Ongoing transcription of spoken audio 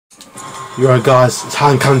You alright guys, it's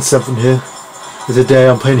Handcan 7 here. Today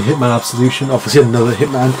I'm playing Hitman Absolution, obviously another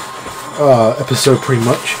Hitman episode pretty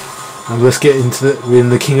much. And let's get into it. We're in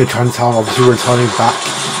the King of Chinatown, obviously we're returning back.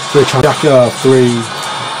 So we're trying Jack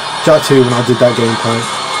 2 when I did that gameplay.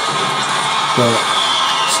 But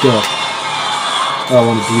still, I don't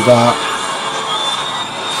want to do that.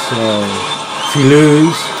 So, if you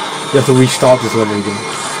lose, you have to restart this level again.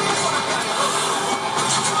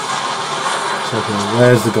 So, okay,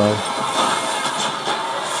 where's the guy?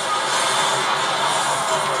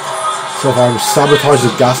 So if I sabotage the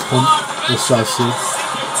gas pump, we'll start to see.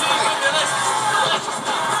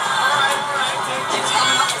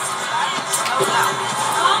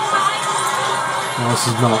 Oh, this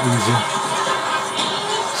is not easy.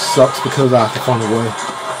 Sucks because I have to find a way.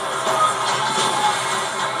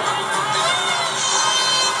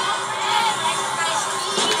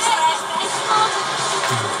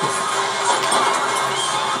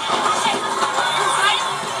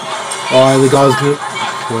 Alright, the guy's gonna...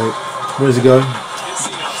 Wait. Where's he going?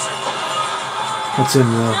 What's in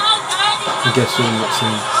there? I'm guessing that's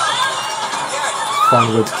him. Find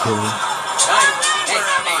a way to kill him.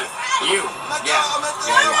 Hey, you. Yeah.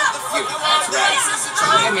 You. That's right.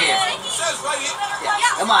 Come here.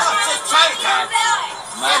 Yeah. Come on.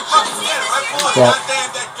 What?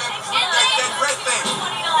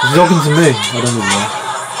 He's talking to me. I don't even know.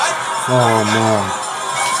 Oh man.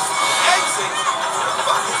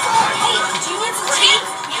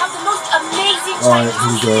 Alright, here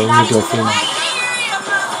we go, let me go for him.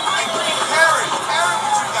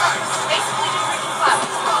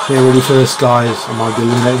 Okay, ready for this guys, I might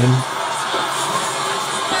eliminate him.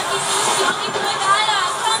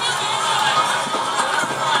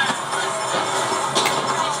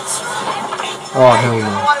 Oh hell no.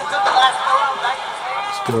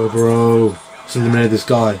 Let's go bro. Let's eliminate this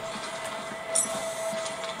guy.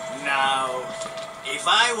 Now, if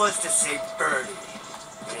I was to say Birdie,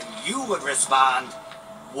 you would respond,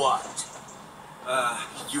 what?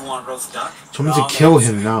 You want roast duck? So I'm going to kill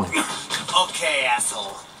him now. Okay,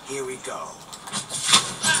 asshole. Here we go.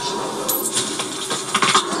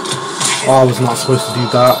 Oh, I was not supposed to do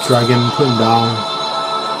that. Drag him, put him down.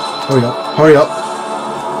 Hurry up, hurry up.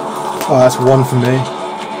 Oh, that's one for me.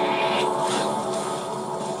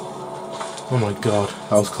 Oh my god,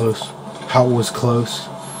 that was close. That was close.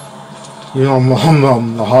 You know, my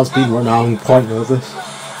heart's beating right now. I'm quite nervous.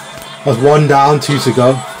 That's one down, 2 to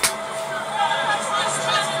go.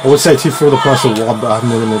 I would say 2 for the price of 1, but I haven't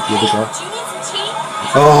eliminated the other guy.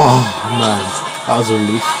 Oh man, that was a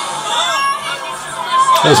relief.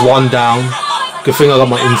 There's 1 down. Good thing I got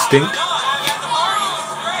my instinct.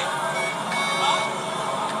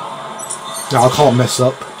 Now I can't mess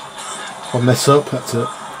up. If I mess up, that's it.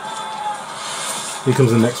 Here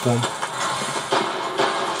comes the next one.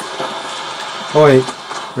 Oh wait,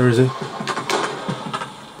 where is he?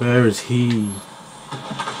 Where is he?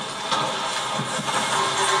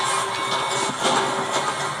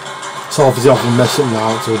 So obviously I can mess up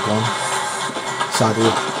now, it's all gone.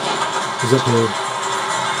 Sadly. He's up here.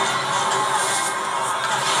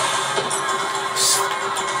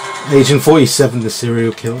 Agent 47, the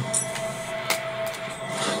serial killer.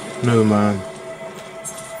 No man.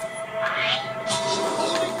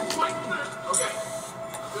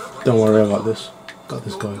 Don't worry, I got this. Got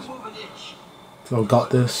this guys. I've got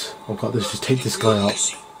this. I've got this. Just take this guy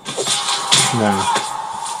out. Now.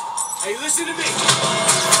 Hey, listen to me.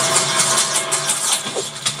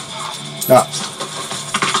 Ah.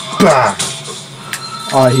 Bang.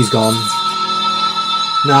 Alright, he's gone.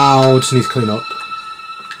 Now, just need to clean up.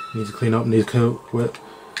 Need to clean up. Need to clean up.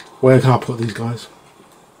 Where can I put these guys?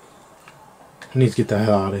 I need to get the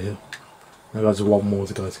hell out of here. Now, guys, there's one more of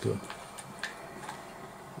the guys to go.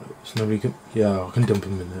 There's nobody can. Yeah, I can dump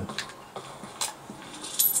him in there.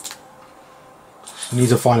 I need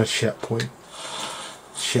to find a checkpoint.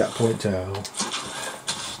 Checkpoint to hell.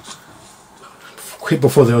 Quick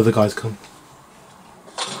before the other guys come.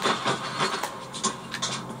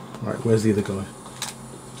 Right, where's the other guy?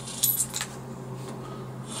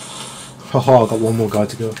 Haha, I got one more guy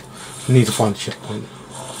to go. I need to find a checkpoint.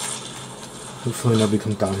 Hopefully nobody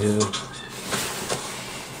comes down here.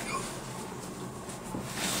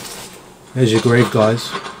 There's your grave, guys.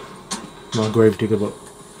 Not a grave digger, but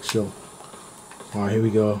still. Alright, here we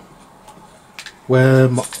go. Where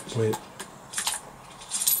am I? Wait.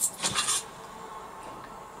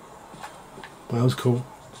 Well, that was cool.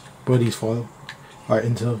 Birdie's file. Alright,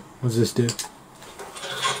 enter. What does this do?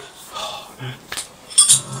 Oh, man.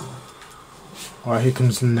 Alright, here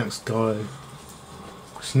comes the next guy.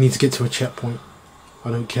 Just need to get to a checkpoint.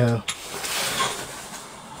 I don't care.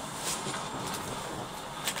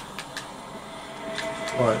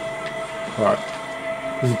 Alright.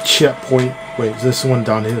 There's a checkpoint. Wait, is there someone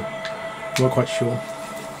down here? I'm not quite sure.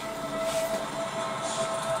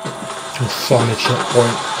 Can find a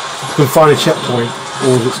checkpoint. If you can find a checkpoint,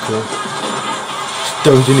 all of it's cool. Just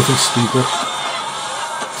don't do anything stupid.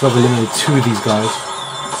 So I've eliminated 2 of these guys.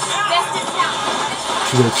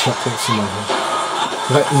 Should get a checkpoint somewhere here.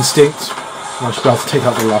 With that instinct, I should be able to take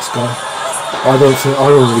out the last guy. I don't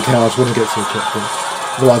really care, I just want to get to a checkpoint.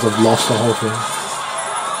 Otherwise I've lost the whole thing.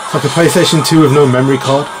 It's like a PlayStation 2 with no memory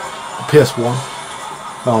card. A PS1.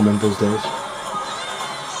 I remember those days.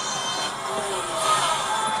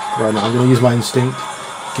 Right now I'm going to use my instinct.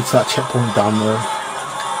 Get to that checkpoint down there.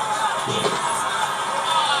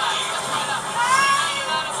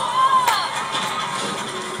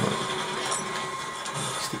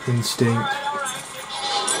 It's the instinct.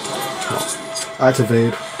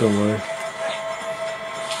 Activate, don't worry.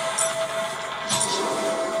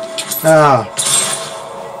 Ah!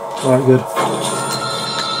 Alright, good.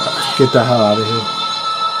 Get the hell out of here.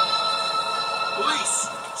 Police,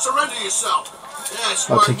 surrender yourself.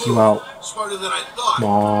 Yeah, I'll take you out. Smarter than I thought. Come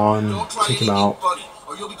on, take him out. Buddy,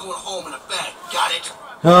 or you'll be going home in a bag. Got it?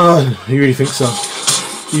 Oh, you really think so?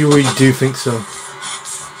 You really do think so?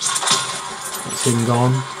 That's him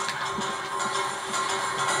gone.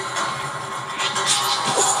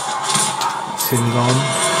 That's him gone.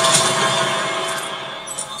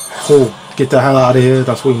 Oh, get the hell out of here.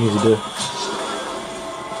 That's what you need to do.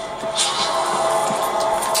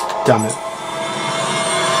 Damn it.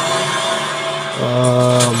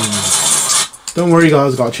 Don't worry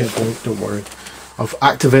guys, I got a checkpoint, don't worry. I've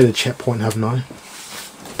activated checkpoint, haven't I?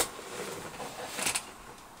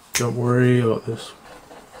 Don't worry, I got this.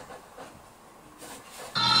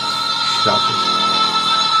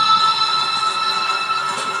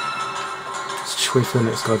 Let's just wait for the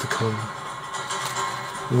next guy to come.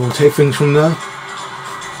 We'll take things from there.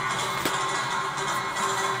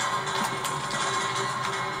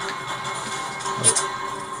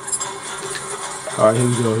 Alright, here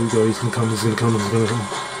we go, he's gonna come.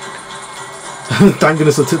 Thank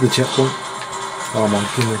goodness I took the checkpoint. Oh my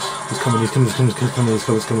goodness, he's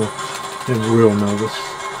coming. I'm real nervous.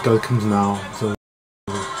 Guy comes now, so.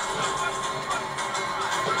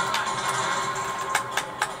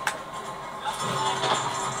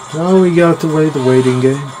 Now we got to play the waiting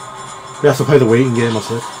game. We have to play the waiting game, I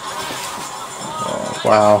said. Oh,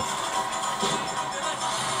 wow.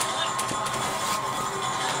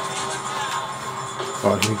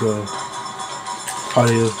 Alright, here we go.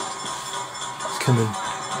 Audio. He's coming.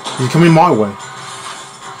 He's coming my way.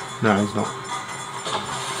 No, he's not.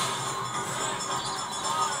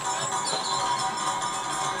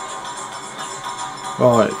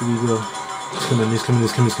 Alright, here we go. He's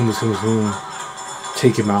coming.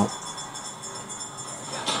 Take him out.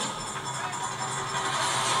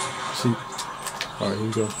 See? Alright, here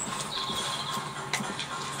we go.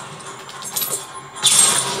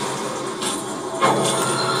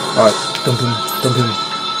 Alright, dump him.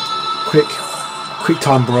 Quick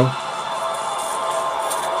time, bro.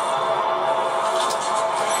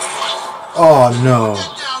 Oh no.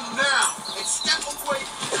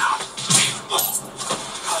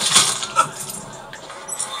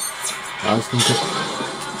 I was gonna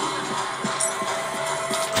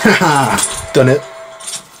haha, done it.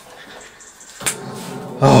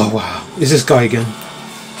 Oh wow, is this guy again?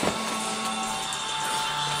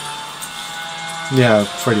 Yeah,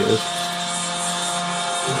 Freddy it is.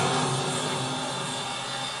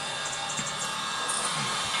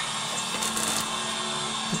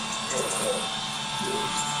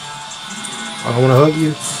 I don't want to hurt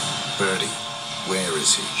you. Birdie, where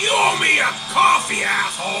is he? You owe me a coffee,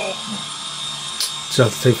 asshole! Just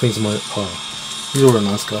have to take things in my... Oh, he's already a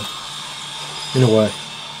nice guy. In a way.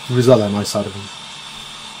 He's got that nice side of him.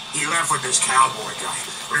 He left with this cowboy guy.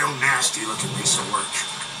 Real nasty looking piece of work.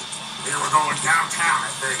 They were going downtown, I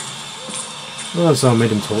think. Well, so I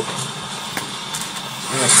made him talk.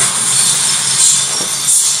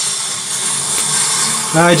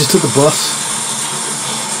 Nah, I just took the bus.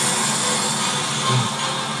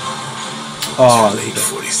 Oh, late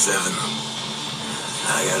 47.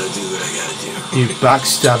 I gotta do what I gotta do. You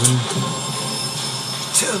backstabbing.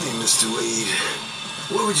 Tell me, Mr. Wade,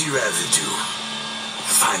 what would you rather do?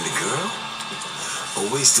 Find a girl? Or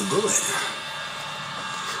waste a bullet?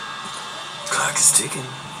 Clock is ticking.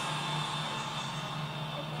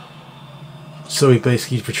 So he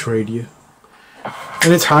basically betrayed you.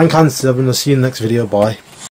 And it's Handcan 7. I'll see you in the next video. Bye.